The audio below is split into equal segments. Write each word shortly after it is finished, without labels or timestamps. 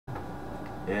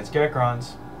It's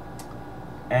Gekrons.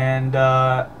 And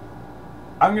I'm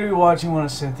going to be watching one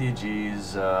of Cynthia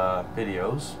G's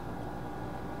videos.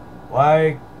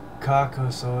 Why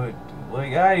Caucasoid?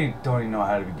 Like, I don't even know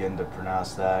how to begin to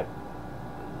pronounce that.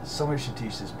 Somebody should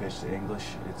teach this bitch the English.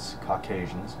 It's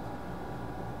Caucasians,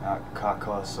 not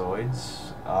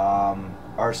Caucasoids.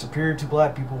 Are superior to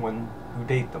black people who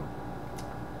date them.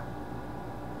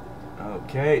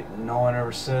 Okay, no one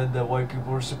ever said that white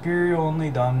people are superior, only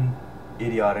dumb,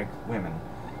 idiotic women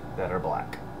that are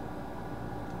black.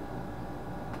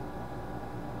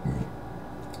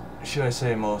 Should I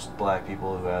say most black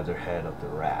people who have their head up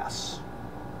their ass.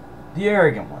 The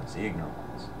arrogant ones, the ignorant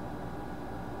ones.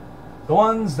 The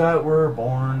ones that were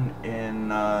born in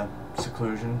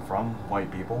seclusion from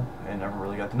white people and never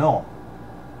really got to know them.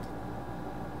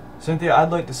 Cynthia,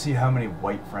 I'd like to see how many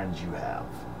white friends you have.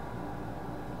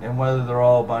 And whether they're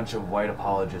all a bunch of white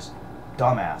apologist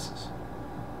dumbasses.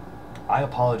 I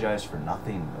apologize for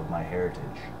nothing of my heritage.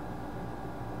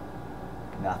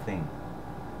 Nothing.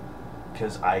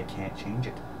 Because I can't change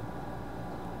it.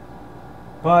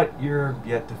 But you're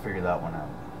yet to figure that one out.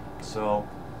 So,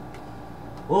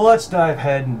 well, let's dive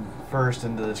head first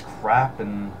into this crap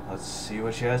and let's see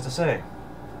what she has to say.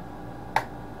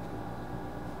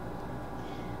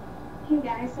 Hey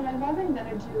guys, so I wasn't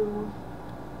gonna do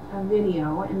a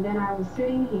video, and then I was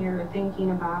sitting here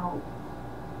thinking about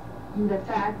the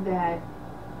fact that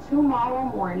tomorrow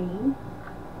morning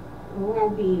will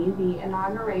be the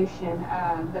inauguration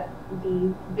of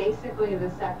basically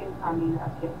the second coming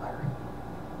of Hitler.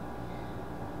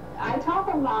 I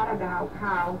talk a lot about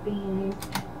how things...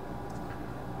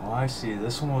 Oh, I see.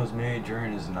 This one was made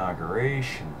during his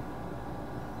inauguration.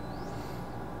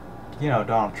 You know,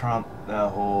 Donald Trump, that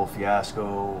whole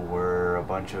fiasco where a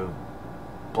bunch of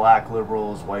black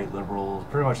liberals, white liberals,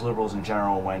 pretty much liberals in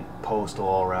general went postal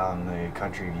all around the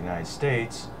country of the United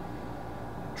States,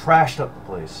 trashed up the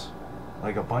place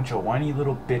like a bunch of whiny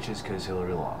little bitches because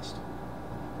Hillary lost.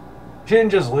 She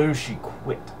didn't just lose, she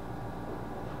quit.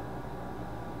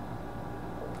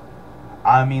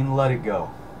 I mean, let it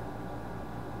go.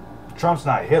 Trump's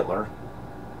not Hitler.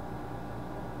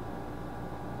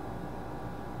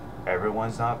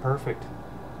 Everyone's not perfect.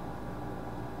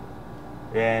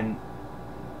 And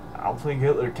I don't think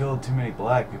Hitler killed too many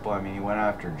black people. I mean, he went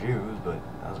after Jews, but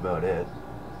that was about it.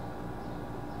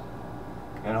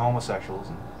 And homosexuals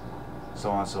and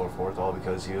so on and so forth, all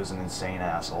because he was an insane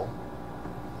asshole.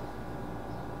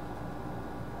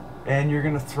 And you're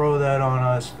going to throw that on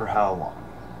us for how long?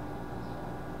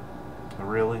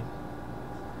 Really?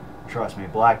 Trust me,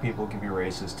 black people can be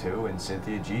racist too, and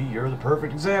Cynthia G, you're the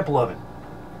perfect example of it.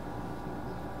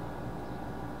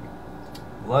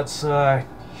 Let's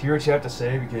hear what you have to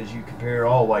say, because you compare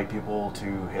all white people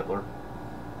to Hitler.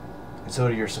 And so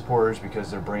do your supporters, because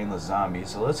they're brainless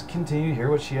zombies. So let's continue to hear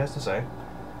what she has to say.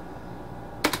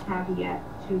 Have yet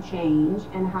to change,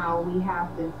 and how we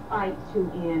have this fight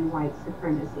to end white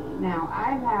supremacy. Now,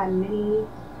 I've had many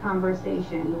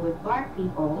conversations with black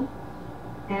people,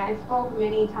 and I spoke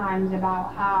many times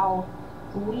about how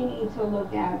we need to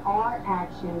look at our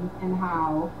actions and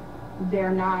how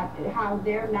they're not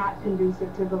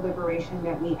conducive to the liberation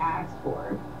that we asked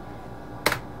for.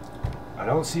 I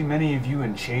don't see many of you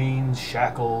in chains,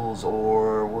 shackles,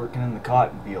 or working in the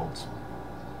cotton fields.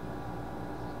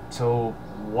 So,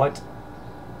 what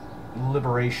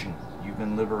liberation? You've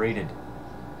been liberated.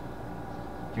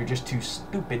 You're just too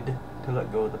stupid to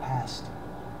let go of the past.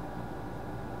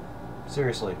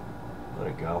 Seriously, let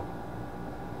it go.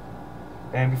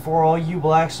 And before all you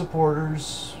black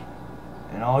supporters,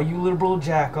 and all you liberal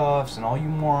jackoffs, and all you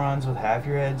morons with half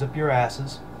your heads up your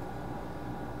asses,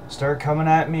 start coming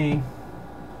at me,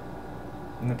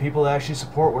 and the people that actually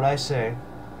support what I say,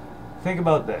 think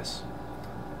about this.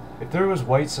 If there was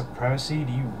white supremacy,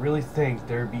 do you really think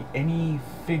there'd be any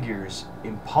figures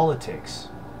in politics,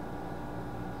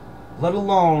 let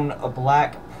alone a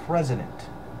black president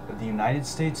of the United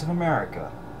States of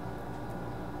America,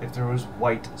 if there was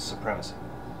white supremacy?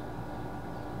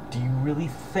 Do you really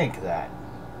think that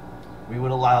we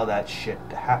would allow that shit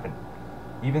to happen?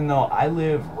 Even though I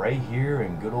live right here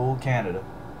in good old Canada.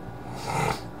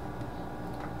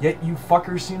 Yet you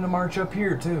fuckers seem to march up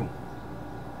here too.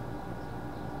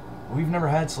 We've never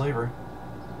had slavery.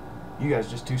 You guys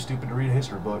are just too stupid to read a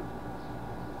history book.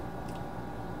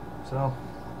 So,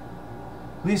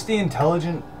 at least the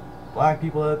intelligent black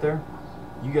people out there,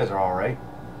 you guys are alright.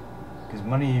 Because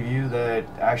many of you that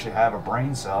actually have a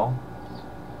brain cell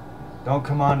don't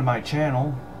come onto my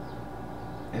channel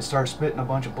and start spitting a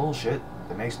bunch of bullshit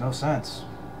that makes no sense.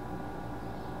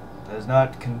 That is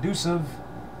not conducive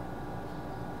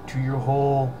to your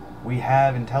whole we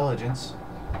have intelligence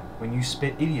when you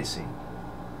spit idiocy.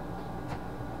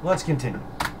 Let's continue.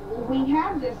 We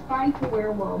have this fight to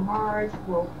where we'll march,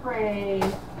 we'll pray,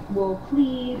 we'll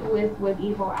plead with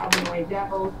evil albunoid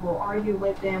devils, we'll argue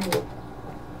with them.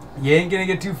 You ain't gonna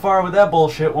get too far with that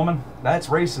bullshit, woman. That's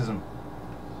racism.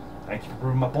 Thank you for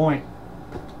proving my point.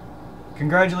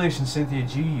 Congratulations, Cynthia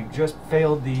G. You just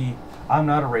failed the I'm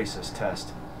not a racist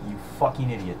test. You fucking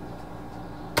idiot.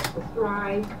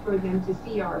 Strive for them to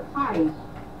see our plight.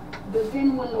 But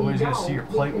then when we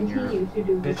don't, we continue to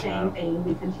do the same thing.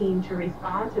 We continue to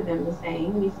respond to them the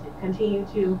same. We continue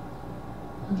to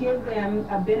give them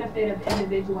a benefit of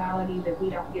individuality that we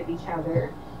don't give each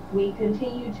other. We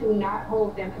continue to not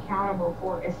hold them accountable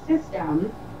for a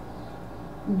system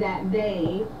that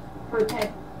they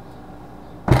protect.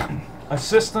 A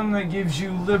system that gives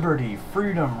you liberty,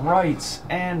 freedom, rights,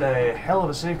 and a hell of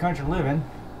a safe country to live in.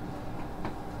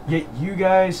 Yet you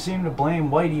guys seem to blame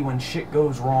Whitey when shit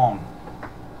goes wrong.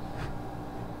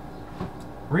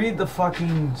 Read the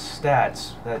fucking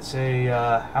stats that say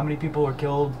how many people are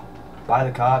killed by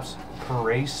the cops per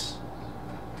race.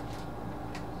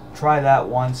 Try that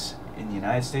once in the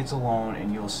United States alone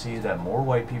and you'll see that more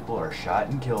white people are shot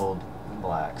and killed than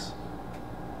blacks.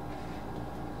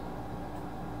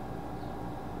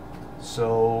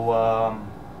 So,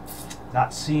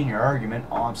 not seeing your argument,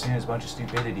 all I'm seeing is a bunch of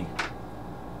stupidity.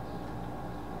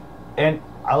 And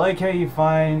I like how you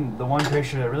find the one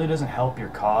picture that really doesn't help your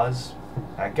cause.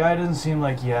 That guy doesn't seem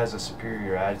like he has a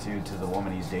superior attitude to the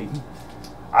woman he's dating.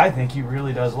 I think he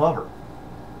really does love her.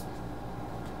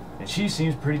 And she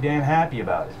seems pretty damn happy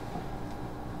about it.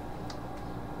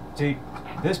 See,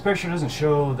 this picture doesn't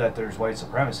show that there's white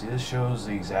supremacy. This shows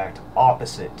the exact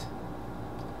opposite.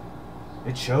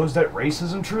 It shows that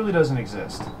racism truly doesn't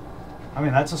exist. I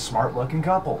mean, that's a smart looking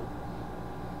couple.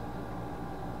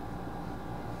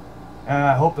 And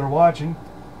I hope they're watching.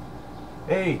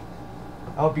 Hey,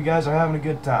 I hope you guys are having a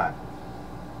good time.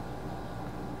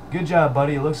 Good job,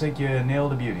 buddy. It looks like you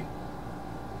nailed a beauty.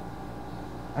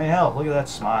 I mean, hell, look at that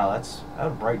smile. That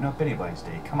would brighten up anybody's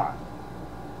day. Come on.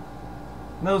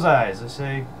 And those eyes, they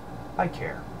say, I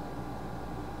care.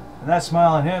 And that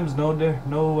smile on him's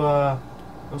no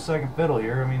second fiddle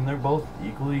here. I mean, they're both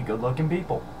equally good-looking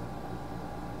people.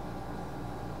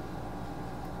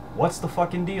 What's the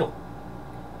fucking deal?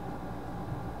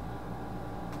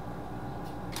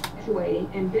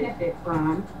 And benefit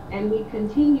from, and we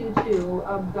continue to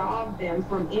absolve them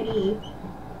from any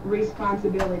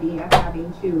responsibility of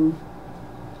having to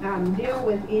deal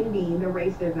with ending the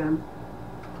racism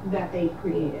that they've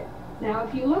created. Now,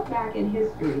 if you look back in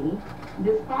history,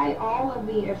 despite all of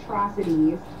the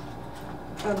atrocities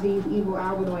of these evil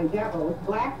albunoid devils,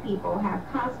 black people have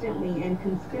constantly and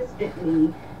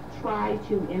consistently tried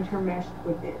to intermesh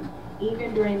with them.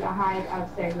 Even during the height of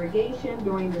segregation,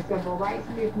 during the civil rights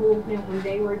movement, when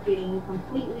they were getting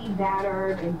completely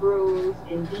battered and bruised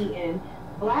and beaten,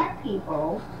 black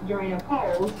people, during a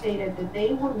poll, stated that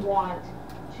they would want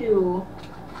to,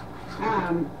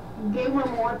 they were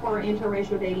more for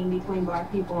interracial dating between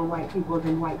black people and white people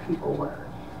than white people were.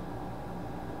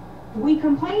 We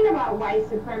complain about white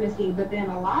supremacy, but then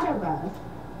a lot of us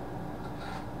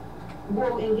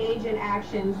will engage in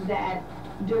actions that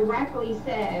directly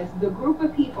says the group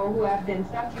of people who have been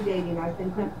subjugating us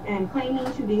and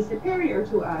claiming to be superior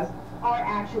to us are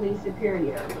actually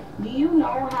superior. Do you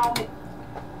know how many...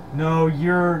 No,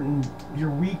 your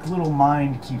weak little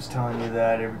mind keeps telling you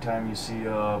that every time you see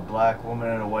a black woman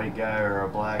and a white guy, or a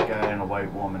black guy and a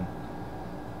white woman.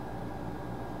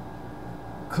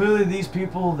 Clearly these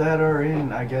people that are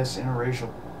in, I guess,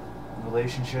 interracial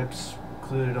relationships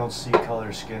clearly don't see color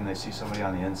of skin. They see somebody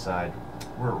on the inside,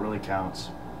 where it really counts.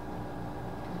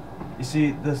 You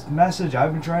see, the message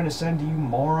I've been trying to send to you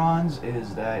morons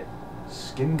is that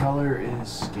skin color is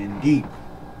skin deep.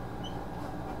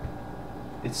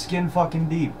 It's skin fucking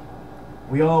deep.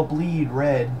 We all bleed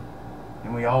red,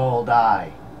 and we all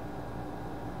die.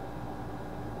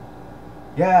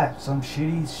 Yeah, some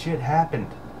shitty shit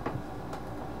happened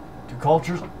to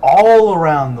cultures all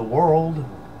around the world.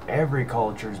 Every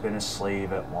culture's been a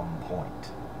slave at one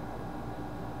point.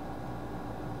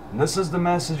 And this is the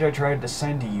message I tried to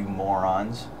send to you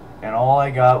morons, and all I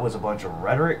got was a bunch of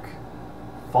rhetoric,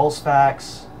 false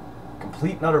facts,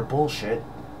 complete and utter bullshit,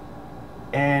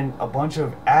 and a bunch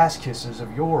of ass kisses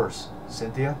of yours,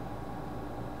 Cynthia.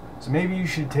 So maybe you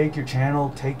should take your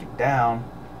channel, take it down,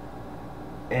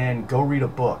 and go read a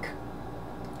book.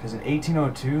 Because in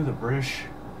 1802, the British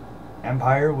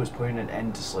Empire was putting an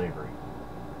end to slavery.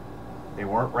 They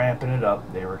weren't ramping it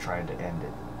up, they were trying to end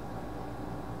it.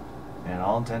 And in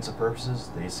all intents and purposes,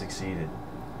 they succeeded.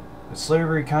 But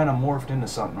slavery kind of morphed into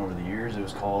something over the years. It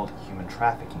was called human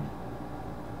trafficking.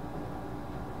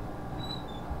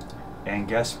 And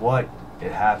guess what?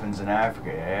 It happens in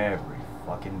Africa every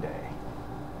fucking day.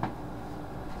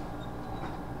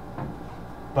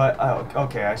 But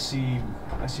okay, I see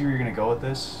where you're gonna go with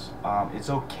this. It's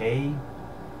okay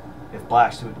if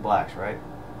blacks do it to blacks, right?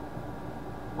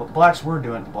 What the blacks were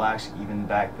doing to blacks even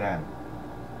back then.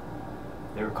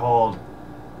 They were called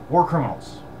war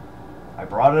criminals. I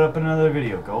brought it up in another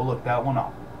video. Go look that one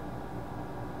up.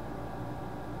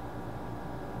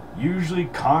 Usually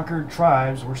conquered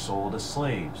tribes were sold as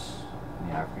slaves in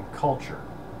the African culture.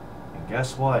 And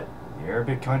guess what? The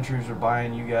Arabic countries were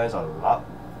buying you guys a lot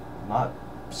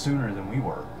sooner than we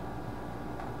were.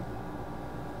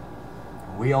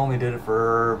 We only did it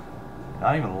for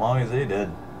not even as long as they did.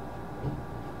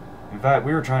 In fact,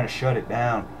 we were trying to shut it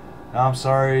down. Now, I'm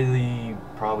sorry, the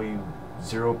probably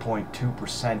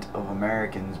 0.2% of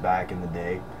Americans back in the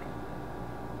day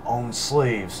owned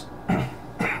slaves. And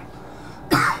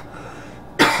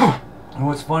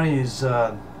what's funny is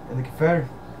in the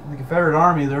Confederate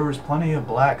Army, there was plenty of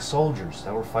black soldiers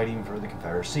that were fighting for the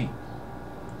Confederacy.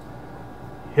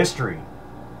 History.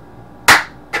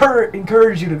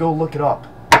 Encourage you to go look it up.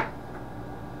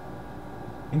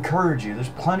 Encourage you. There's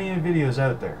plenty of videos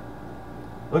out there.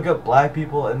 Look up black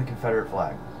people and the Confederate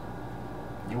flag.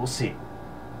 You will see.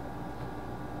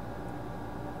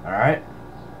 Alright?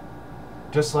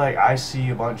 Just like I see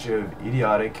a bunch of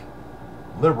idiotic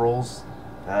liberals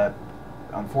that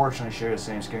unfortunately share the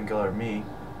same skin color as me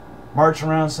march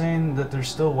around saying that there's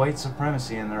still white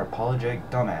supremacy and they're apologetic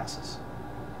dumbasses.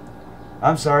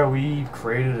 I'm sorry, we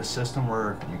created a system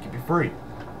where you could be free.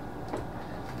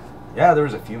 Yeah, there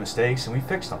was a few mistakes and we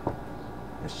fixed them.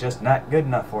 It's just not good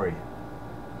enough for you.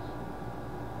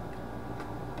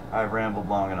 I've rambled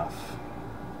long enough.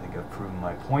 I think I've proven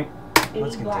my point.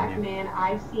 Let's Any continue. black men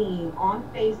I've seen on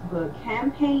Facebook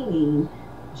campaigning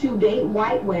to date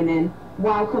white women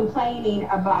while complaining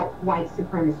about white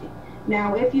supremacy.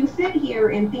 Now, if you sit here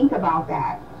and think about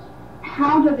that,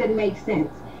 how does it make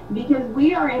sense? Because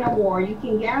we are in a war. You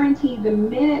can guarantee the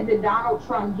minute that Donald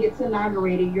Trump gets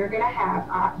inaugurated, you're going to have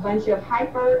a bunch of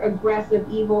hyper-aggressive,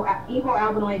 evil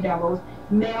albinoid devils,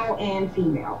 male and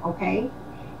female, okay?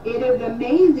 It is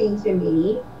amazing to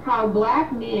me how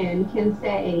black men can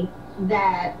say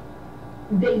that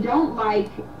they don't like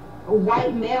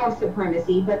white male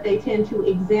supremacy, but they tend to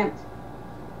exempt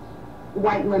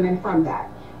white women from that.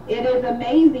 It is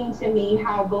amazing to me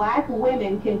how black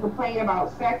women can complain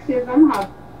about sexism, how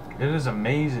It is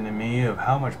amazing to me of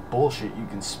how much bullshit you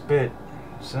can spit.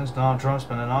 Since Donald Trump's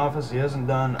been in office, he hasn't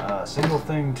done a single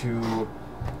thing to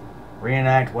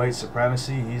reenact white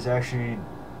supremacy. He's actually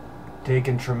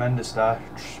taken tremendous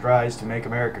strides to make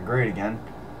America great again.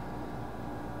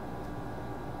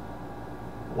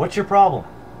 What's your problem?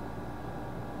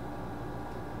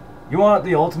 You want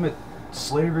the ultimate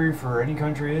slavery for any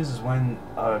country is when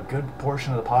a good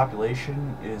portion of the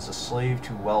population is a slave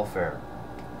to welfare,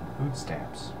 food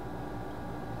stamps.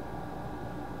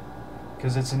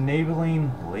 Because it's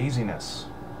enabling laziness.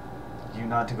 You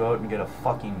not to go out and get a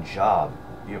fucking job,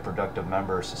 be a productive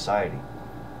member of society.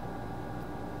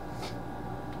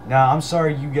 Now, I'm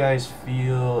sorry you guys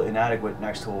feel inadequate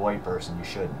next to a white person. You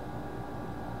shouldn't.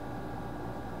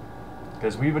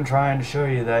 Because we've been trying to show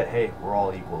you that, hey, we're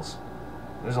all equals.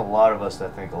 There's a lot of us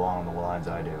that think along the lines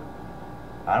I do.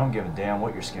 I don't give a damn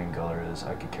what your skin color is.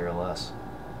 I could care less.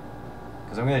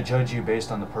 Because I'm going to judge you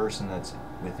based on the person that's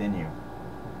within you.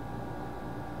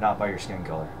 Not by your skin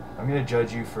color. I'm going to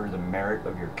judge you for the merit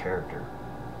of your character.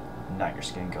 Not your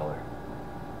skin color.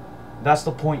 That's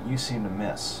the point you seem to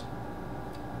miss.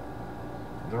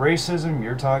 The racism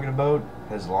you're talking about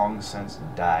has long since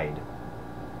died.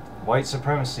 White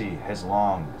supremacy has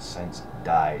long since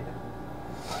died.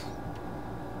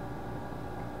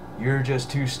 You're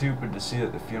just too stupid to see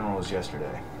that the funeral was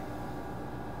yesterday.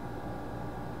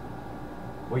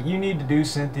 What you need to do,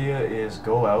 Cynthia, is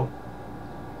go out,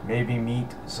 maybe meet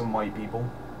some white people,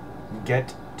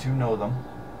 get to know them,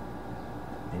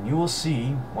 and you will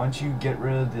see, once you get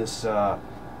rid of this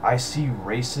I see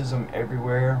racism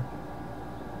everywhere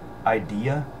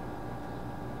idea,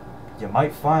 you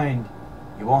might find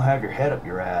you won't have your head up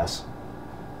your ass.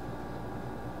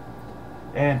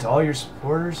 And to all your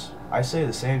supporters, I say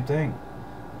the same thing.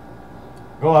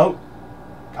 Go out,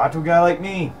 talk to a guy like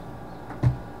me.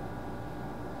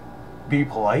 Be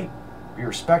polite, be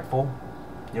respectful,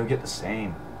 you'll get the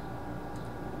same.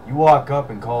 You walk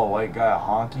up and call a white guy a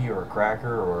honky or a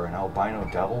cracker or an albino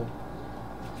devil,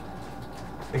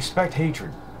 expect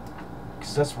hatred,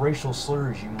 because that's racial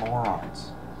slurs, you morons.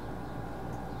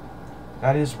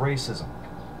 That is racism.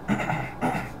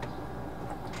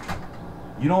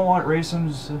 You don't want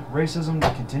racism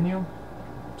to continue?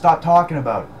 Stop talking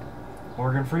about it.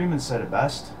 Morgan Freeman said it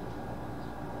best.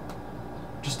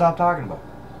 Just stop talking about it.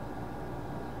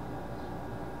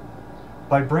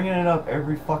 By bringing it up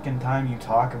every fucking time you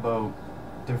talk about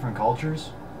different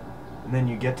cultures, and then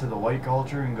you get to the white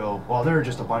culture and go, well, they're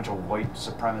just a bunch of white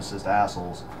supremacist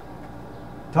assholes.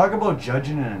 Talk about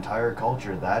judging an entire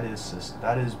culture. That is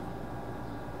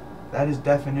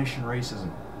definition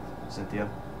racism, Cynthia.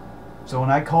 So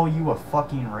when I call you a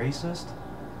fucking racist,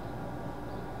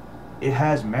 it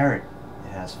has merit.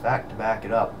 It has fact to back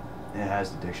it up. And it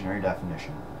has the dictionary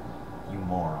definition. You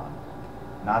moron.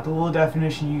 Not the little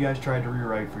definition you guys tried to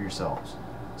rewrite for yourselves.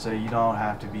 So you don't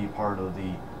have to be part of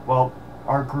the... Well,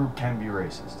 our group can be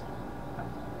racist.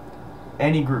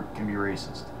 Any group can be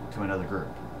racist to another group.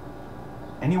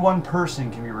 Any one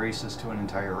person can be racist to an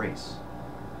entire race.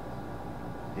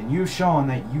 And you've shown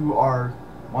that you are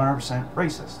 100%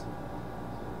 racist.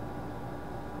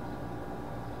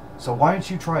 So why don't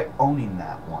you try owning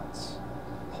that once?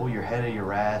 Pull your head out of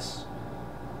your ass.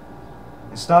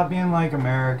 And stop being like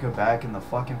America back in the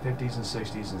fucking 50s and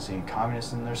 60s and seeing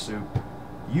communists in their soup.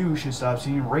 You should stop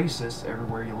seeing racists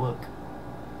everywhere you look.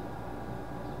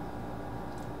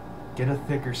 Get a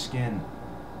thicker skin.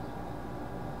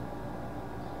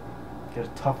 Get a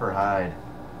tougher hide.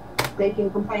 They can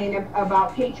complain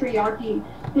about patriarchal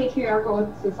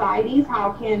societies.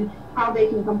 How they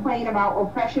can complain about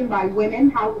oppression by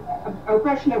women,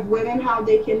 oppression of women, how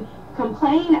they can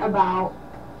complain about.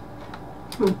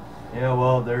 Yeah,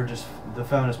 well, the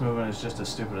feminist movement is just as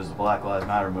stupid as the Black Lives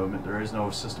Matter movement. There is no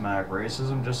systematic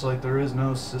racism, just like there is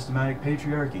no systematic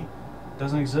patriarchy. It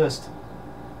doesn't exist.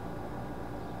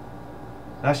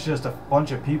 That's just a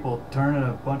bunch of people turning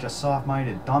a bunch of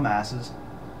soft-minded dumbasses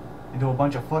into a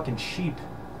bunch of fucking sheep.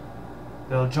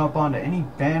 They'll jump onto any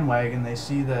bandwagon they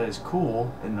see that is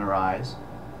cool in their eyes.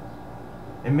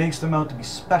 It makes them out to be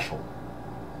special.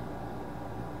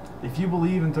 If you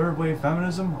believe in third wave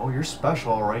feminism, oh, you're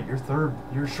special, alright.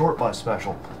 You're short bus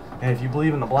special. And if you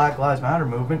believe in the Black Lives Matter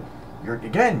movement,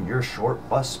 you're short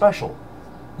bus special.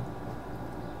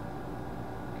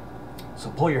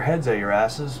 So pull your heads out of your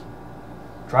asses.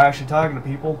 Try actually talking to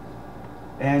people.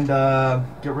 And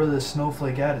get rid of this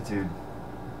snowflake attitude.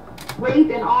 Rape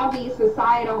and all these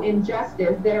societal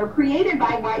injustices that are created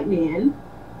by white men,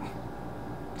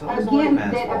 again,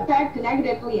 that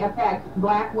negatively affect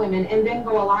black women, and then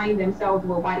go align themselves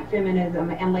with white feminism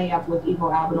and lay up with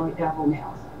evil alpha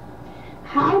males.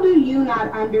 How do you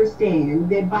not understand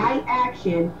that by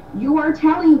action you are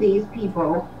telling these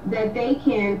people that they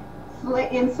can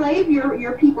enslave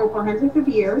your people for hundreds of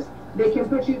years? They can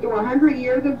put you through 100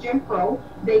 years of Jim Crow.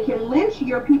 They can lynch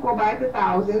your people by the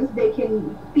thousands. They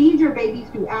can feed your babies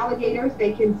to alligators.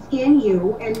 They can skin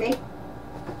you and make...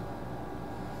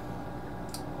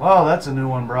 Well, that's a new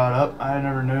one brought up. I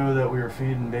never knew that we were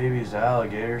feeding babies to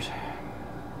alligators.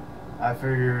 I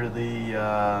figure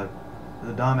the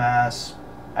dumbass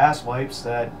asswipes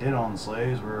that did own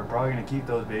slaves were probably going to keep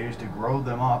those babies to grow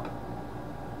them up.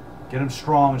 Get them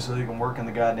strong so they can work in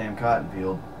the goddamn cotton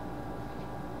field.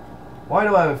 Why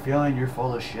do I have a feeling you're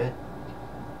full of shit?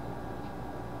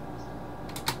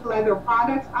 Leather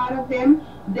products out of them.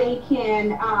 They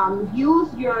can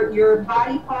use your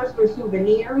body parts for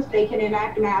souvenirs. They can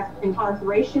enact mass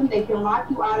incarceration. They can lock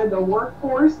you out of the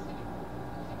workforce.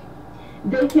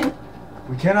 They can...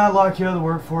 We cannot lock you out of the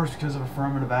workforce because of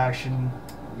affirmative action.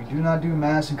 We do not do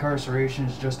mass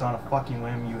incarcerations just on a fucking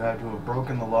whim. You have to have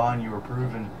broken the law and you were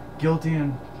proven guilty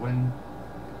and when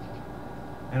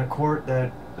in a court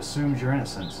that assumes your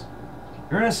innocence.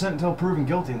 You're innocent until proven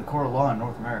guilty in the court of law in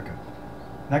North America.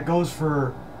 And that goes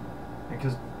for,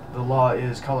 because the law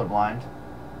is colorblind,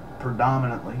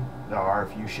 predominantly. There are a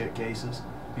few shit cases,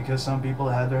 because some people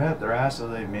had their head up their ass, so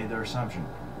they've made their assumption.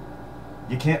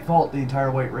 You can't fault the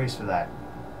entire white race for that.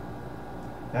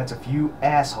 That's a few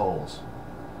assholes.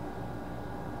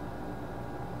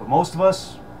 But most of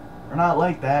us are not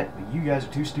like that, but you guys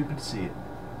are too stupid to see it.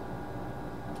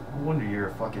 No wonder you're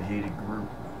a fucking hated group.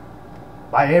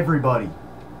 By everybody.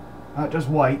 Not just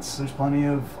whites. There's plenty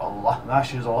of,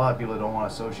 actually there's a lot of people that don't want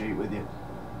to associate with you.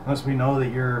 Unless we know that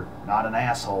you're not an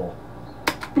asshole.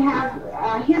 Have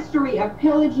a history of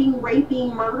pillaging,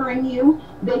 raping, murdering you.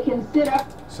 They can sit up...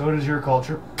 So does your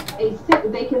culture.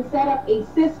 They can set up a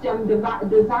system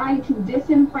designed to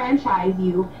disenfranchise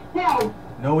you. Hell...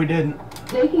 No, we didn't.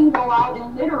 They can go out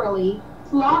and literally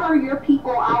slaughter your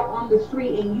people out on the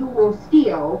street and you will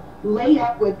still lay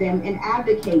up with them and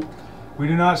advocate. We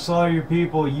do not slaughter your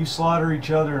people. You slaughter each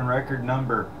other in record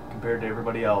number compared to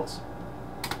everybody else.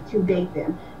 to date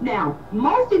them. Now,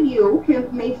 most of you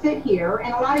may sit here,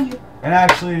 and a lot of you... And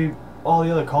actually, all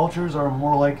the other cultures are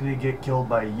more likely to get killed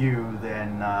by you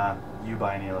than you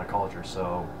by any other culture,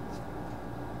 so...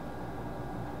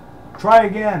 Try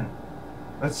again.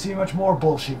 Let's see how much more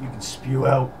bullshit you can spew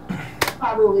out.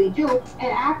 Probably do,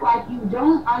 and act like you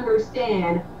don't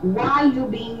understand why you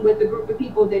being with the group of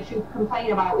people that you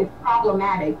complain about is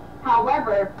problematic.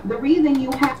 However, the reason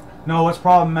you have... No, what's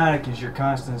problematic is your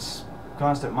constant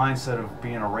mindset of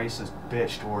being a racist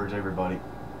bitch towards everybody.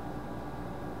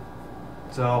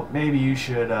 So maybe you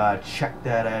should check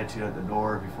that attitude at the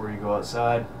door before you go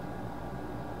outside.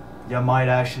 You might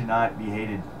actually not be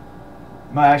hated.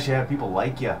 You might actually have people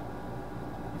like you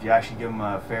if you actually give them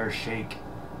a fair shake.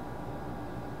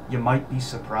 You might be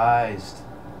surprised.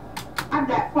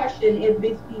 That question is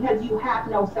because you have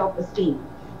no self-esteem.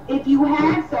 If you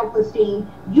had self-esteem,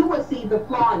 you would see the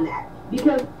flaw in that.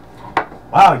 Because...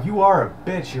 Wow, you are a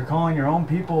bitch. You're calling your own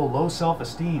people low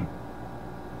self-esteem.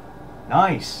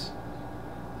 Nice.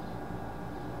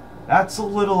 That's a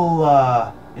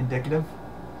little indicative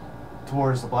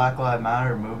towards the Black Lives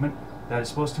Matter movement that is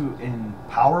supposed to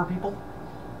empower people.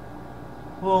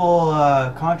 A little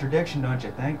contradiction, don't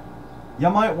you think? You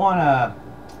might want to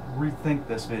rethink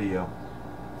this video.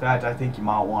 In fact, I think you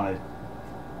might want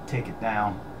to take it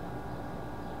down.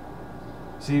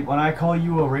 See, when I call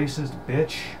you a racist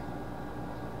bitch,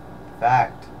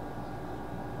 fact.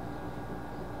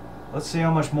 Let's see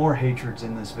how much more hatred's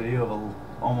in this video of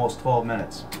almost 12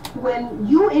 minutes. When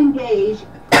you engage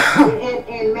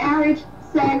in marriage,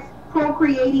 sex,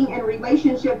 procreating, and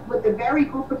relationships with the very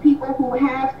group of people who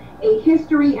have a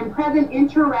history and present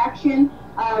interaction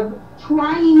of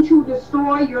trying to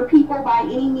destroy your people by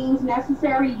any means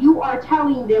necessary, you are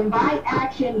telling them by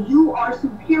action you are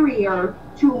superior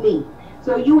to me.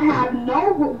 So you have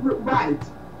no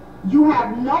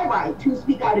right, to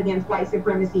speak out against white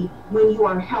supremacy when you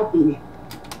are helping it.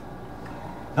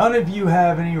 None of you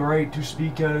have any right to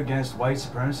speak out against white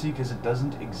supremacy because it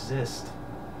doesn't exist.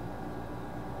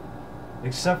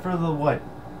 Except for the, what,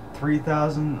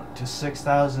 3,000 to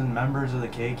 6,000 members of the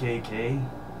KKK?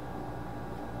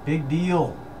 Big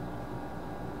deal.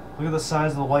 Look at the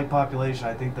size of the white population.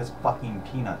 I think that's fucking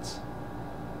peanuts.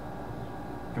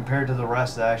 Compared to the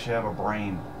rest that actually have a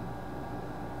brain.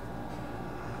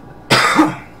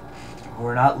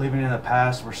 We're not living in the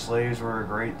past where slaves were a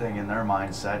great thing in their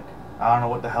mindset. I don't know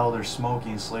what the hell they're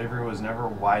smoking. Slavery was never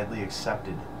widely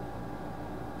accepted.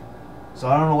 So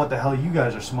I don't know what the hell you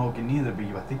guys are smoking either, but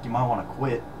I think you might want to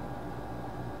quit.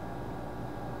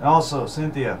 And also,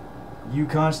 Cynthia, you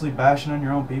constantly bashing on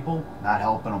your own people, not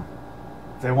helping them.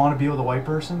 If they want to be with a white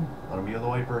person, let them be with a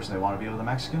white person. If they want to be with a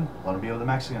Mexican, let them be with a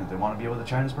Mexican. If they want to be with a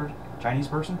Chinese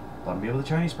person, let them be with a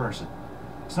Chinese person.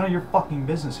 It's none of your fucking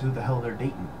business who the hell they're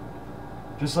dating.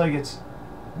 Just like it's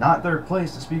not their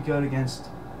place to speak out against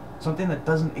something that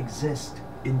doesn't exist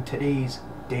in today's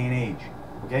day and age.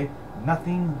 Okay?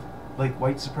 Nothing like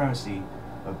white supremacy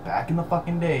of back in the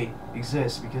fucking day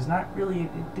exists because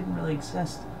it didn't really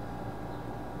exist.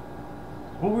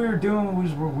 What we were doing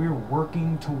was we were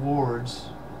working towards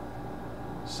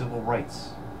civil rights.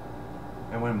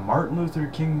 And when Martin Luther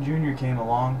King Jr. came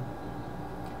along,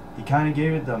 he kind of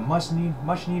gave it the much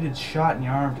needed shot in the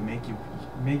arm to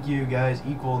make you guys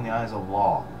equal in the eyes of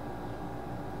law.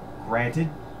 Granted,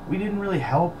 we didn't really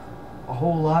help a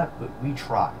whole lot, but we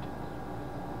tried.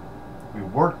 We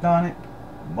worked on it.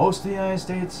 Most of the United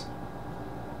States,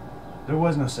 there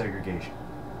was no segregation.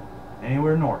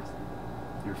 Anywhere north.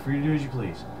 You're free to do as you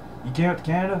please. You came up to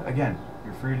Canada, again,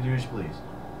 you're free to do as you please.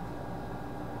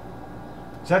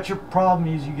 So that's your problem,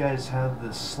 is you guys have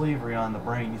this slavery on the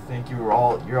brain. You think you're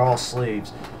all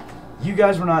slaves. You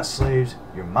guys were not slaves.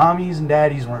 Your mommies and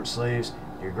daddies weren't slaves.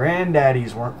 Your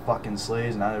granddaddies weren't fucking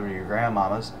slaves, neither were your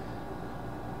grandmamas.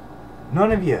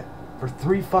 None of you, for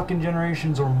 3 fucking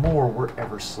generations or more, were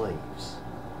ever slaves.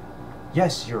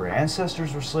 Yes, your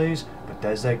ancestors were slaves, but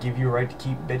does that give you a right to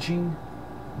keep bitching?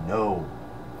 No.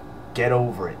 Get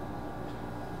over it.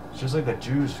 It's just like the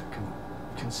Jews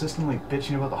consistently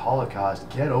bitching about the Holocaust.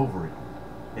 Get over it.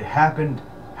 It happened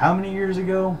how many years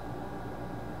ago?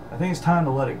 I think it's time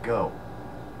to let it go.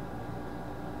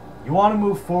 You want to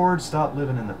move forward, stop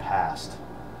living in the past.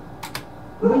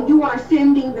 When you are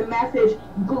sending the message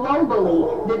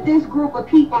globally that this group of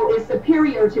people is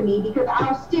superior to me because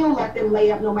I'll still let them lay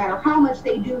up no matter how much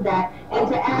they do that. And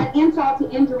to add insult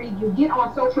to injury, you get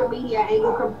on social media and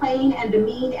you complain and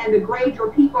demean and degrade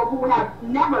your people who have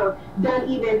never done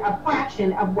even a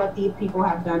fraction of what these people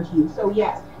have done to you. So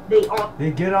yes,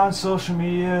 they get on social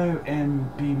media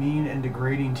and be mean and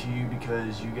degrading to you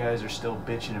because you guys are still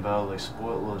bitching about like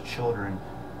spoiled little children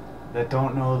that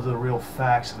don't know the real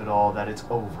facts of it all, that it's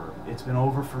over. It's been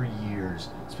over for years.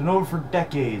 It's been over for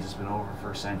decades. It's been over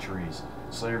for centuries.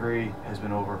 Slavery has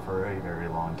been over for a very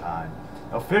long time.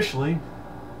 Officially,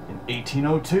 in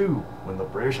 1802, when the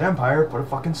British Empire put a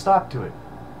fucking stop to it.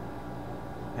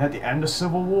 And at the end of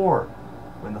Civil War,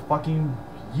 when the fucking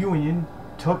Union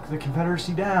took the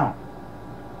Confederacy down.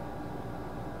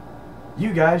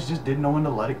 You guys just didn't know when to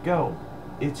let it go.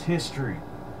 It's history.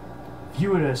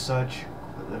 View it as such,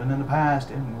 quit living in the past,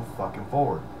 and move fucking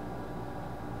forward.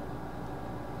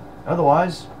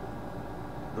 Otherwise,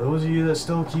 those of you that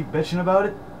still keep bitching about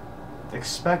it,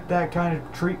 expect that kind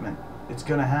of treatment. It's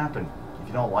gonna happen. If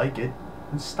you don't like it,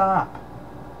 then stop.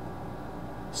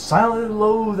 Silently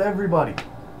loathe everybody.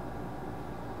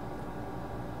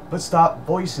 But stop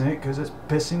voicing it because it's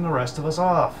pissing the rest of us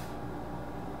off.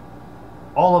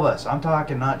 All of us. I'm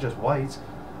talking not just whites.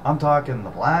 I'm talking the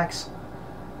blacks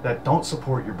that don't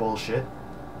support your bullshit.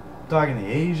 I'm talking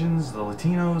the Asians, the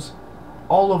Latinos.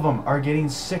 All of them are getting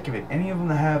sick of it. Any of them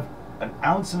that have an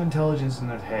ounce of intelligence in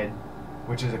their head,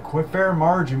 which is a fair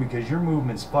margin because your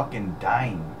movement's fucking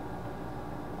dying.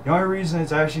 The only reason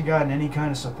it's actually gotten any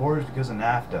kind of support is because of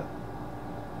NAFTA.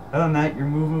 Other than that, your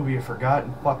movement would be a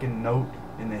forgotten fucking note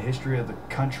in the history of the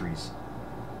countries.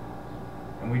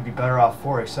 And we'd be better off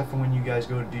for it, except for when you guys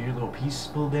go to do your little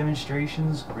peaceful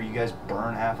demonstrations where you guys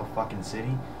burn half a fucking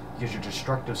city because you're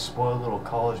destructive, spoiled little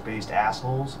college-based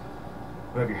assholes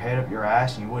who have your head up your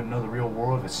ass and you wouldn't know the real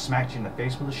world if it smacked you in the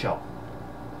face with a shovel.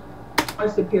 Are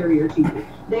superior to you.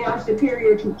 They are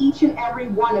superior to each and every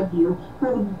one of you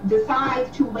who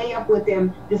decides to lay up with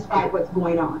them despite what's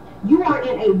going on. You are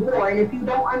in a war, and if you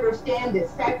don't understand the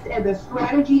sex and the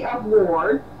strategy of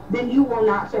war, then you will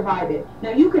not survive it. Now,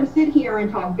 you can sit here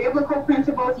and talk biblical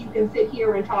principles, you can sit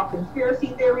here and talk conspiracy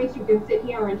theories, you can sit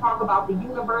here and talk about the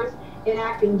universe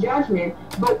enacting judgment,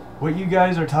 but what you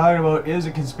guys are talking about is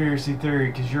a conspiracy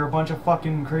theory because you're a bunch of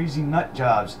fucking crazy nut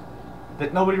jobs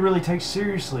that nobody really takes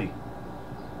seriously.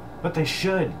 But they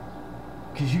should,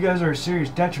 because you guys are a serious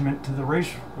detriment to the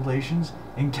race relations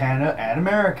in Canada and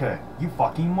America. You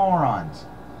fucking morons.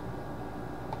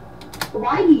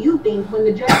 Why do you think when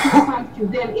the judgment comes to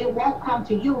them, it won't come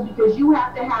to you? Because you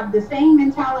have to have the same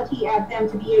mentality as them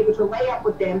to be able to lay up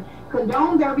with them,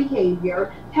 condone their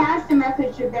behavior, pass the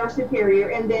message to their superior,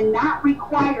 and then not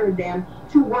require them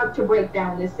to work to break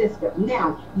down the system.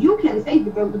 Now, you can say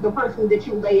that the person that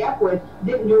you lay up with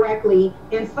didn't directly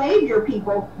enslave your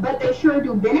people, but they sure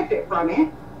do benefit from it.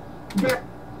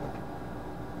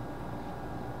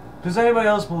 Does anybody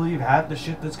else believe half the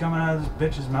shit that's coming out of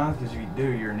this bitch's mouth? Because if you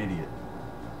do, you're an idiot.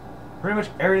 Pretty much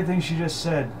everything she just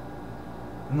said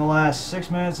in the last 6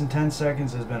 minutes and 10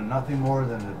 seconds has been nothing more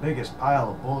than the biggest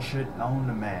pile of bullshit known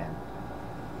to man.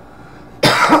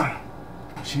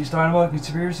 She's talking about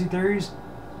conspiracy theories.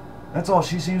 That's all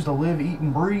she seems to live, eat,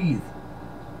 and breathe.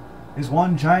 Is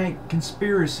one giant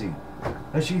conspiracy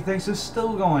that she thinks is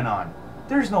still going on.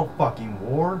 There's no fucking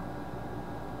war.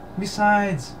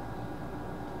 Besides,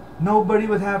 nobody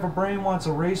with half a brain wants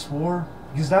a race war,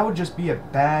 because that would just be a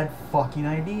bad fucking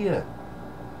idea.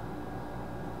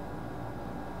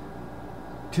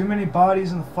 Too many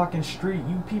bodies in the fucking street.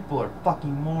 You people are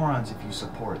fucking morons if you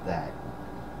support that.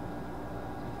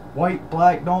 White,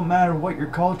 black, don't matter what your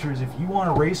culture is. If you want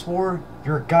a race war,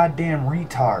 you're a goddamn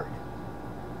retard.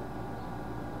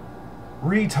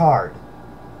 Retard.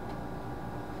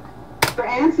 Their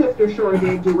ancestors sure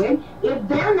did do it. If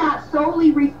they're not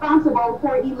solely responsible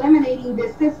for eliminating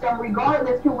this system,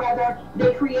 regardless to whether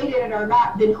they created it or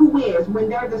not, then who is when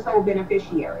they're the sole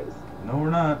beneficiaries? No, we're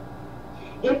not.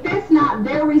 If it's not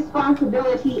their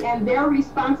responsibility and their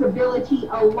responsibility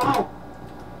alone.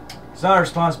 It's not a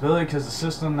responsibility because the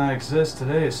system that exists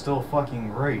today is still fucking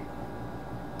great.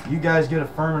 You guys get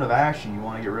affirmative action. You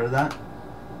want to get rid of that?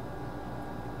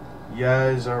 You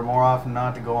guys are more often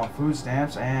not to go on food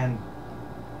stamps and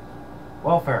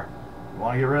welfare. You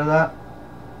want to get rid of that?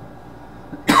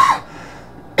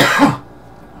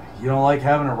 You don't like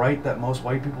having a right that most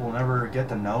white people will never get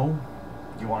to know?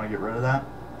 You want to get rid of that?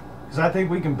 Because I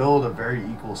think we can build a very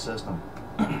equal system.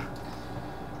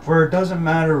 Where it doesn't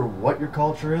matter what your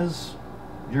culture is,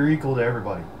 you're equal to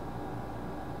everybody.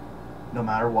 No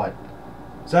matter what.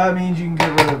 So that means you can get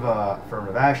rid of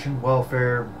affirmative action,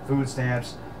 welfare, food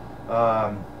stamps,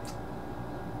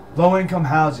 low-income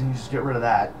housing. You just get rid of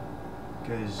that.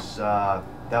 Because that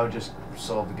would just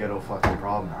solve the ghetto fucking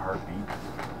problem in a heartbeat.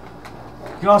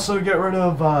 You can also get rid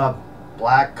of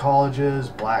black colleges,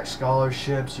 black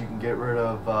scholarships. You can get rid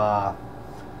of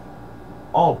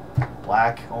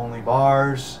black only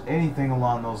bars, anything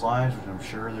along those lines, which I'm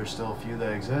sure there's still a few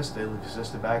that exist. They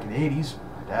existed back in the 80s.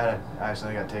 My dad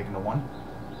actually got taken to one.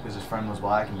 because his friend was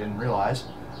black and didn't realize.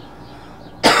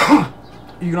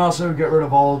 You can also get rid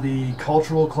of all the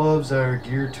cultural clubs that are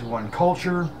geared to one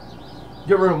culture.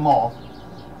 Get rid of them all.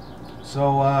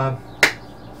 So,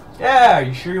 yeah, are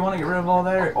you sure you want to get rid of all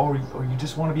that? Or you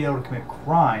just want to be able to commit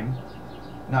crime,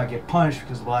 not get punished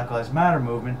because the Black Lives Matter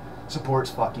movement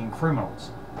supports fucking criminals.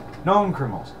 Known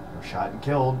criminals. They're shot and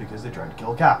killed because they tried to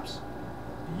kill cops.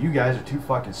 You guys are too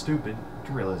fucking stupid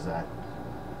to realize that.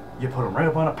 You put them right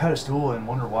up on a pedestal and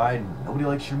wonder why nobody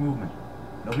likes your movement.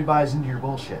 Nobody buys into your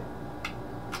bullshit.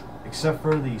 Except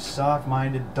for the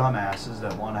soft-minded dumbasses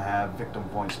that want to have victim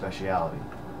point speciality.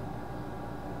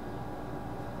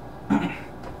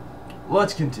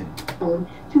 Let's continue.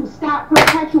 To stop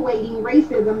perpetuating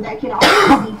racism that can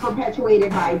only be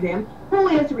perpetuated by them, who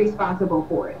is responsible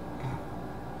for it?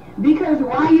 Because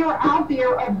while you're out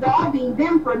there absolving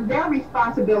them from their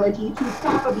responsibility to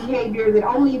stop a behavior that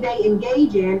only they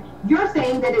engage in, you're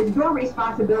saying that it's your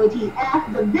responsibility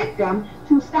as the victim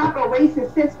to stop a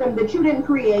racist system that you didn't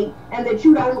create and that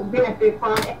you don't benefit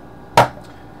from.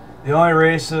 The only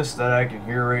racist that I can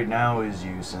hear right now is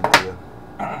you, Cynthia.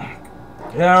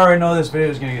 Yeah, I already know this video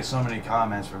is going to get so many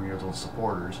comments from your little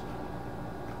supporters,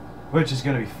 which is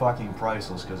going to be fucking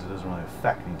priceless because it doesn't really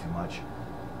affect me too much.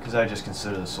 Because I just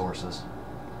consider the sources.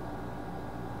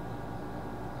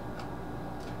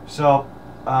 So,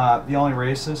 the only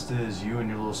racist is you and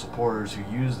your little supporters who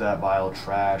use that vile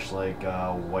trash like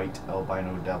white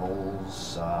albino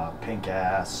devils, pink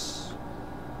ass,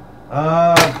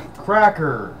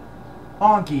 cracker,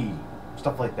 honky,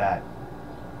 stuff like that.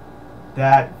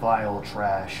 That vile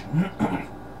trash.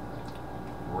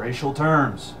 Racial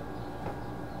terms.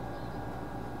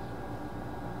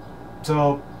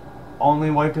 So,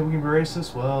 only white people can be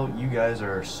racist? Well, you guys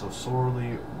are so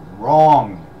sorely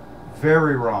wrong.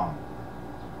 Very wrong.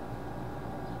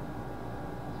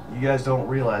 You guys don't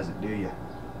realize it, do you?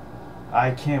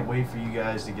 I can't wait for you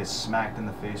guys to get smacked in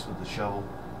the face with the shovel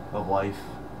of life.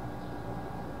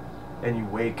 And you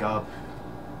wake up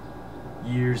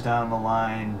years down the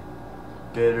line,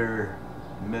 bitter,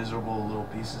 miserable little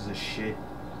pieces of shit.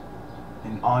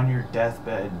 And on your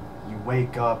deathbed, you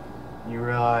wake up and you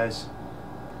realize,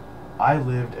 I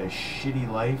lived a shitty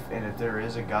life, and if there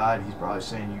is a God, he's probably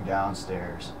sending you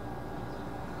downstairs.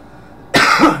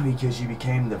 Because you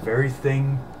became the very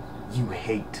thing you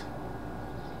hate.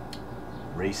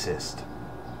 Racist.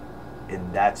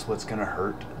 And that's what's going to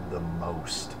hurt the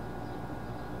most.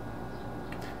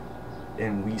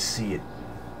 And we see it.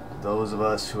 Those of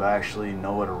us who actually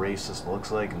know what a racist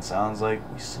looks like and sounds like,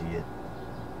 we see it.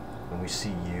 And we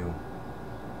see you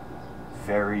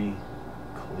very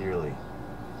clearly.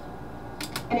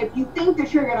 And if you think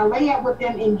that you're going to lay up with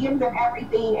them and give them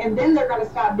everything, and then they're going to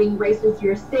stop being racist,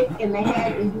 you're sick in the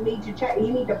head, and you need to check.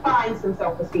 You need to find some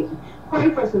self-esteem.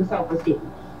 Pray for some self-esteem.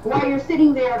 While you're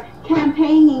sitting there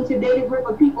campaigning to date a group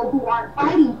of people who aren't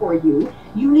fighting for you,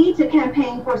 you need to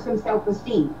campaign for some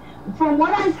self-esteem. From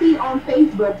what I see on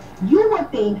Facebook, you would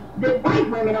think that white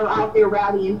women are out there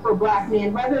rallying for black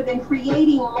men rather than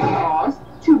creating laws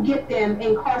to get them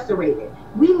incarcerated.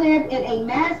 We live in a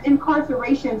mass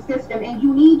incarceration system, and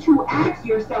you need to ask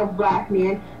yourself, black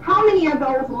men, how many of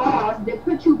those laws that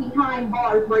put you behind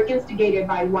bars were instigated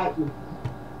by white men?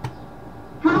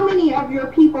 How many of your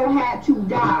people had to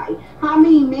die? How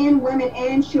many men, women,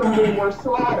 and children were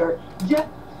slaughtered?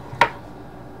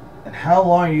 And how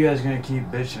long are you guys going to keep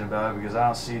bitching about it? Because I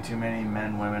don't see too many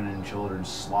men, women, and children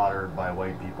slaughtered by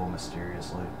white people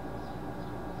mysteriously.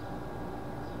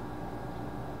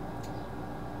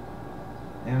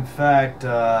 In fact,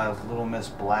 Little Miss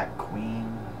Black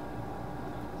Queen.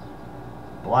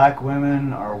 Black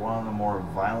women are one of the more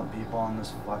violent people on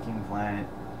this fucking planet.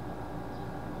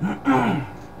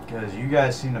 Because you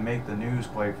guys seem to make the news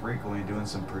quite frequently doing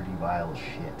some pretty vile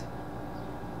shit.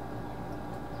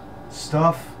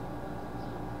 Stuff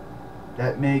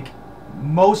that make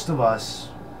most of us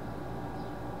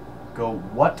go,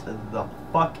 what the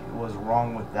fuck was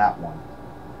wrong with that one?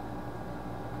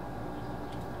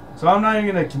 So I'm not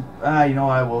even gonna, you know,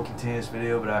 I will continue this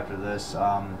video, but after this,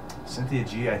 Cynthia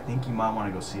G, I think you might want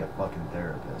to go see a fucking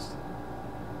therapist.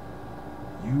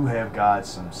 You have got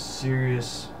some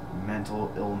serious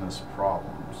mental illness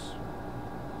problems.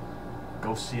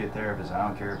 Go see a therapist. I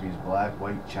don't care if he's black,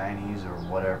 white, Chinese, or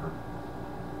whatever.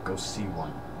 Go see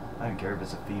one. I don't care if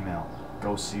it's a female.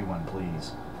 Go see one,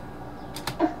 please.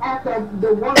 After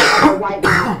the work of the white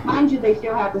man, mind you, they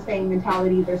still have the same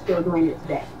mentality. They're still doing it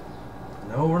today.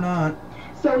 No, we're not.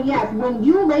 So yes, when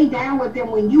you lay down with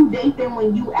them, when you date them,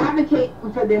 when you advocate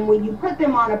for them, when you put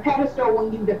them on a pedestal,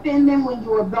 when you defend them, when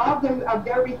you absolve them of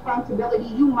their responsibility,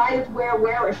 you might as well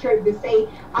wear a shirt that say,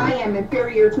 I am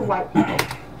inferior to white people.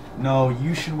 No,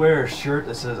 you should wear a shirt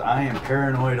that says, I am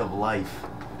paranoid of life.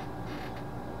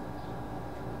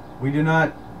 We do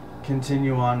not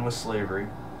continue on with slavery.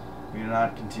 We do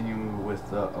not continue with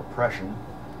oppression.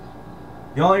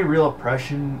 The only real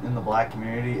oppression in the black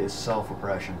community is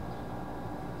self-oppression.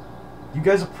 You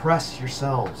guys oppress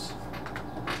yourselves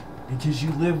because you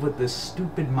live with this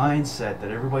stupid mindset that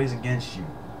everybody's against you.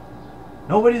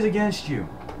 Nobody's against you.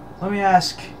 Let me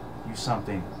ask you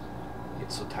something. I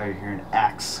get so tired of hearing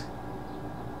axe.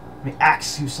 Let me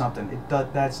ask you something.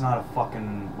 That's not a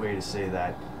fucking way to say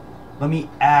that. Let me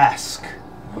ask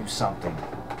you something.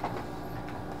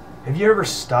 Have you ever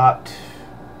stopped,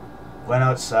 went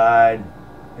outside,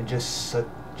 and just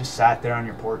sat there on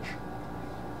your porch?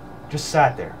 Just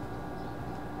sat there.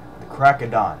 The crack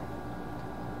of dawn.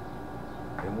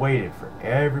 And waited for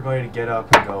everybody to get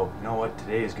up and go, you know what,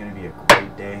 today is going to be a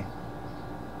great day?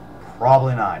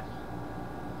 Probably not.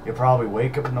 You'll probably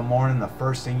wake up in the morning, the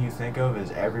first thing you think of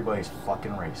is everybody's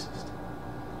fucking racist.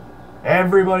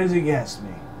 Everybody's against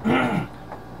me.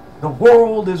 The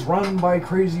world is run by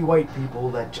crazy white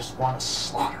people that just want to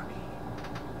slaughter me.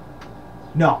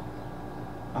 No.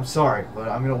 I'm sorry, but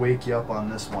I'm going to wake you up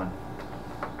on this one.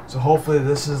 So hopefully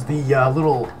this is the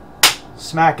little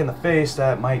smack in the face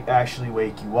that might actually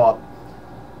wake you up.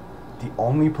 The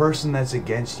only person that's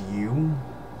against you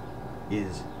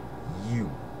is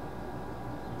you.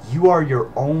 You are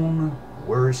your own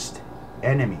worst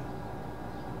enemy.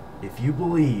 If you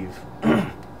believe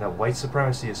that white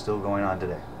supremacy is still going on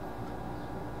today.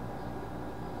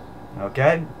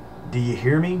 Okay? Do you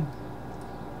hear me?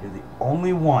 You're the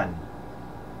only one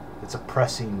that's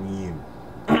oppressing you.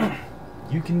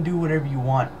 You can do whatever you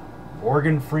want.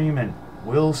 Morgan Freeman,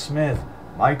 Will Smith,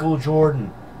 Michael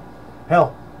Jordan.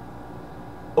 Hell,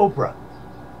 Oprah.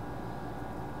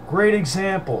 Great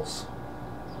examples.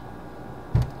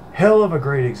 Hell of a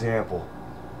great example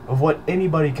of what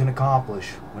anybody can accomplish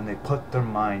when they put their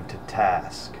mind to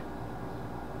task.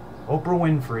 Oprah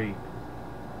Winfrey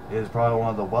is probably one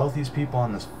of the wealthiest people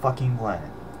on this fucking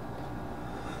planet.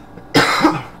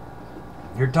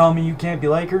 You're telling me you can't be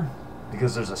like her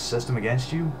because there's a system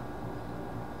against you?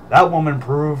 That woman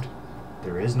proved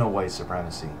there is no white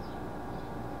supremacy.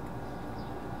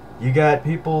 You got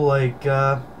people like,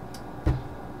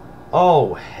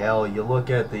 oh hell, you look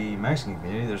at the Mexican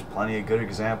community, there's plenty of good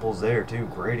examples there too,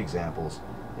 great examples.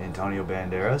 Antonio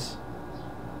Banderas,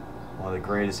 one of the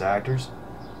greatest actors.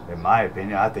 In my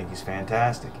opinion, I think he's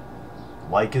fantastic.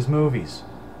 Like his movies.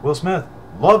 Will Smith,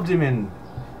 loved him in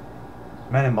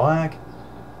Men in Black.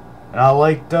 And I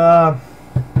liked, what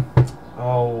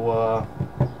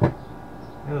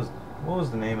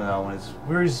was the name of that one?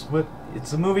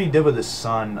 It's the movie he did with his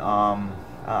son.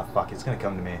 Fuck, it's gonna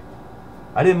come to me.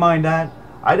 I didn't mind that.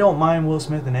 I don't mind Will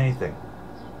Smith in anything.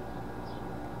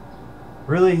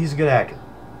 Really, he's a good actor.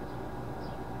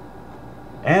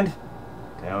 And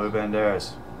Antonio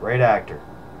Banderas, great actor.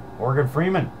 Morgan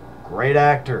Freeman, great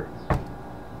actor.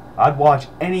 I'd watch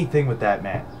anything with that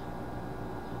man.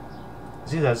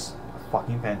 See, that's a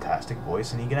fucking fantastic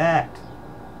voice, and he can act.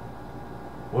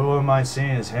 What am I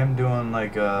seeing is him doing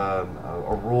like a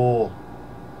role,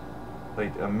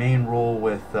 like a main role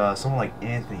with someone like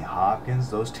Anthony Hopkins.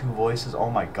 Those two voices, oh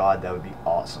my god, that would be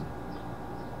awesome.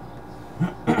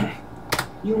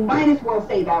 You might as well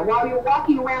say that while you're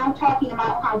walking around talking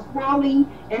about how swirling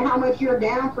and how much you're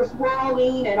down for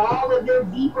swirling and all of this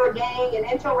deeper gang and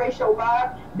interracial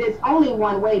love. There's only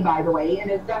one way, by the way, and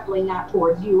it's definitely not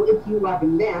towards you. It's you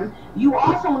loving them. You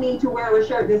also need to wear a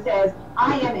shirt that says,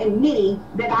 I am admitting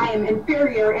that I am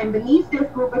inferior and beneath this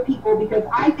group of people because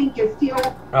I think you're still...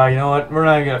 You know what? We're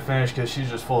not even going to finish because she's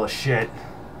just full of shit.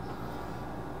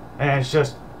 And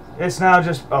it's now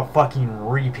just a fucking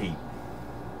repeat.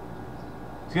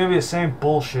 It's going to be the same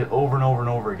bullshit over and over and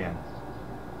over again.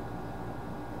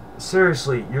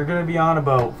 Seriously, you're going to be on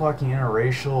about fucking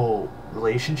interracial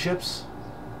relationships?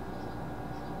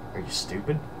 Are you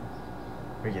stupid?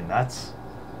 Are you nuts?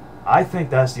 I think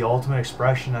that's the ultimate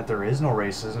expression that there is no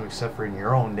racism except for in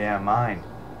your own damn mind.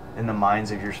 In the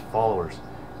minds of your followers.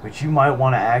 But you might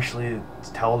want to actually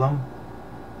tell them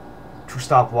to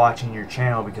stop watching your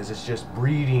channel because it's just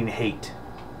breeding hate.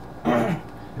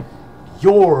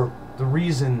 You're the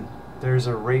reason there's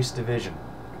a race division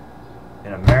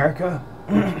in America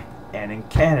and in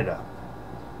Canada.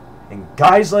 And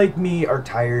guys like me are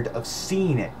tired of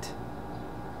seeing it.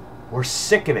 We're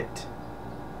sick of it.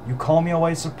 You call me a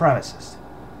white supremacist.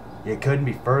 You couldn't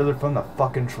be further from the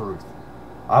fucking truth.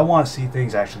 I want to see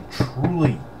things actually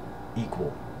truly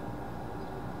equal.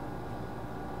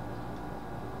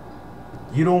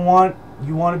 You want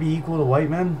to be equal to white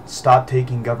men? Stop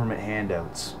taking government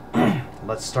handouts.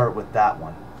 Let's start with that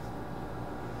one.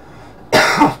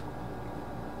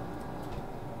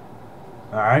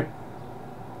 Alright?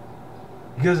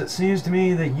 Because it seems to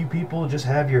me that you people just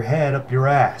have your head up your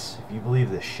ass if you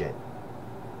believe this shit.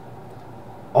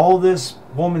 All this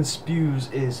woman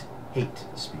spews is hate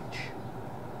speech.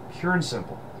 Pure and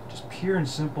simple. Just pure and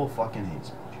simple fucking hate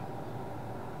speech.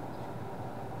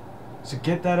 So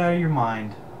get that out of your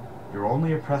mind. You're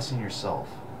only oppressing yourself.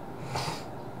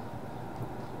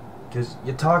 Because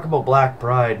you talk about black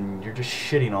pride and you're just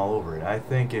shitting all over it. I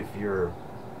think if you're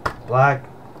black,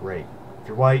 great. If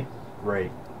you're white,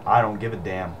 great. I don't give a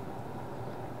damn.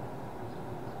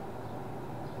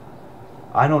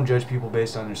 I don't judge people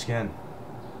based on their skin.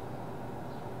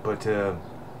 But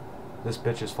this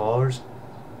bitch's followers,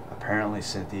 apparently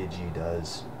Cynthia G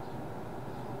does.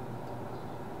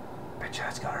 Bitch,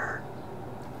 that's gotta hurt.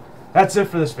 That's it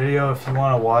for this video. If you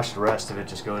want to watch the rest of it,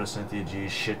 just go to Cynthia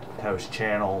G's Shithouse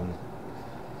channel and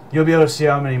you'll be able to see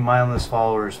how many mindless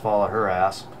followers follow her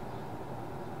ass.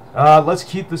 Let's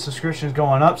keep the subscriptions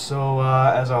going up. So,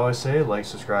 as I always say, like,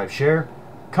 subscribe, share.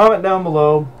 Comment down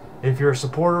below. If you're a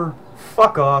supporter,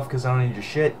 fuck off, because I don't need your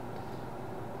shit.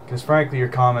 Because, frankly, your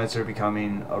comments are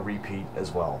becoming a repeat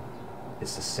as well.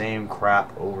 It's the same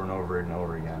crap over and over and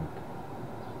over again.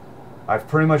 I've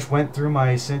pretty much went through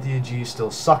my Cynthia G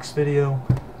Still Sucks video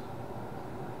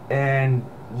and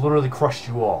literally crushed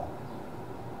you all.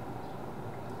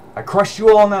 I crushed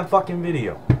you all in that fucking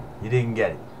video. You didn't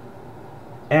get it.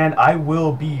 And I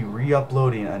will be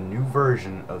re-uploading a new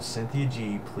version of Cynthia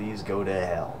G Please Go to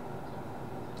Hell.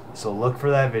 So look for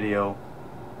that video,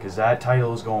 because that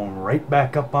title is going right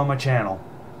back up on my channel,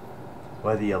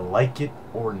 whether you like it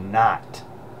or not.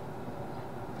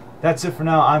 That's it for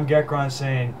now. I'm Gekron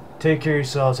saying, take care of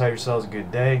yourselves, have yourselves a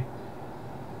good day.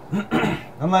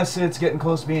 Unless it's getting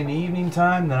close to being the evening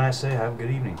time, then I say have a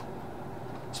good evening.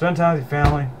 Spend time with your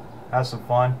family, have some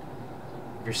fun.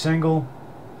 If you're single,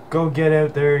 go get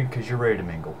out there because you're ready to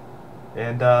mingle.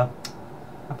 And have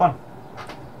fun.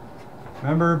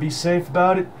 Remember, be safe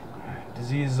about it.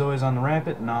 Disease is always on the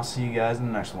rampant, and I'll see you guys in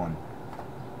the next one.